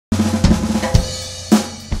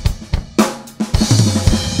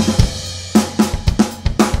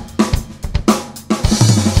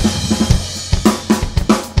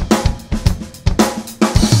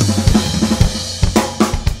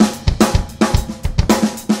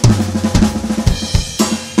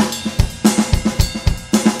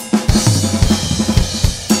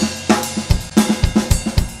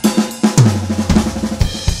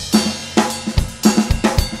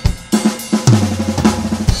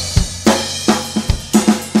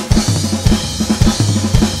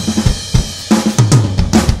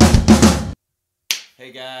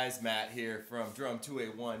guys, Matt here from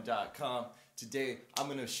drum2a1.com. Today I'm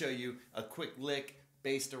going to show you a quick lick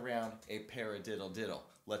based around a paradiddle-diddle.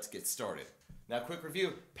 Let's get started. Now, quick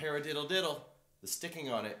review, paradiddle-diddle, the sticking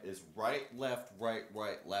on it is right, left,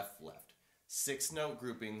 left. 6 note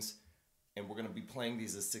groupings, and we're going to be playing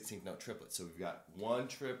these as 16th note triplets. So we've got one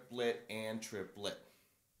triplet and triplet.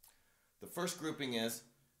 The first grouping is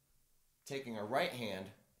taking our right hand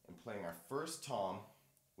and playing our first tom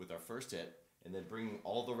with our first hit, and then bringing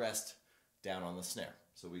all the rest down on the snare.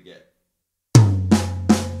 So we get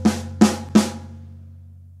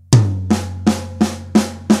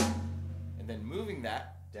and then moving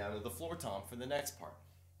that down to the floor tom for the next part.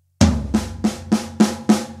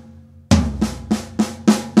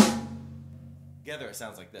 Together it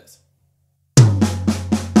sounds like this.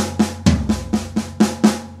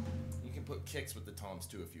 You can put kicks with the toms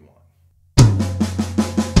too if you want.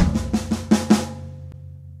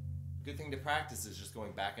 Good thing to practice is just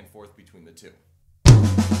going back and forth between the two.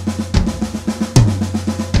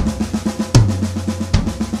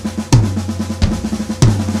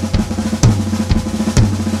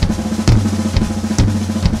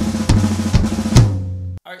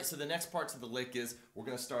 Alright, so the next parts of the lick is we're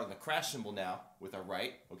going to start on the crash cymbal now with our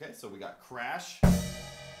right. Okay, so we got crash,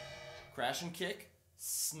 crash and kick,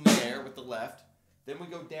 snare with the left. Then we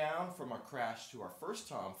go down from our crash to our first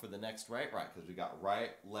tom for the next right, because we got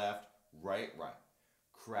right, left, right.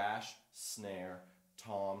 Crash, snare,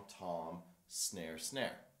 tom, snare,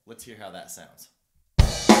 snare. Let's hear how that sounds.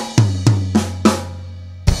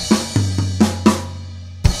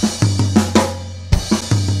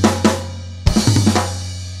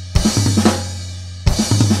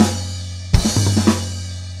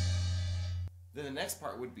 Then the next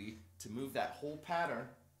part would be to move that whole pattern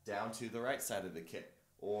down to the right side of the kit,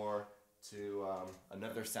 or to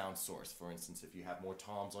another sound source. For instance, if you have more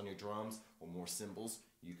toms on your drums or more cymbals,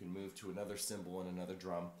 you can move to another cymbal and another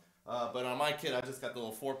drum. But on my kit, I just got the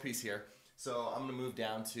little 4-piece here, so I'm going to move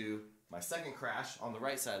down to my second crash on the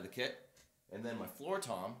right side of the kit, and then my floor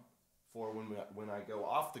tom for when I go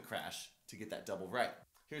off the crash to get that double right.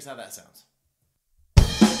 Here's how that sounds.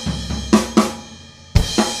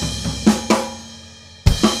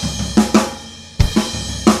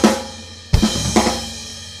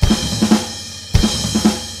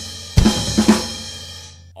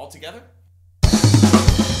 Together.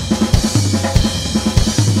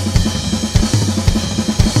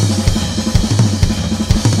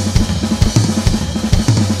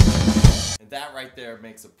 And that right there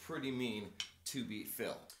makes a pretty mean 2-beat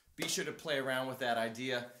fill. Be sure to play around with that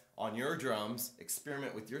idea on your drums,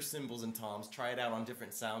 experiment with your cymbals and toms, try it out on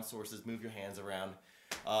different sound sources, move your hands around,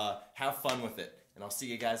 have fun with it, and I'll see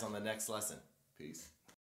you guys on the next lesson. Peace.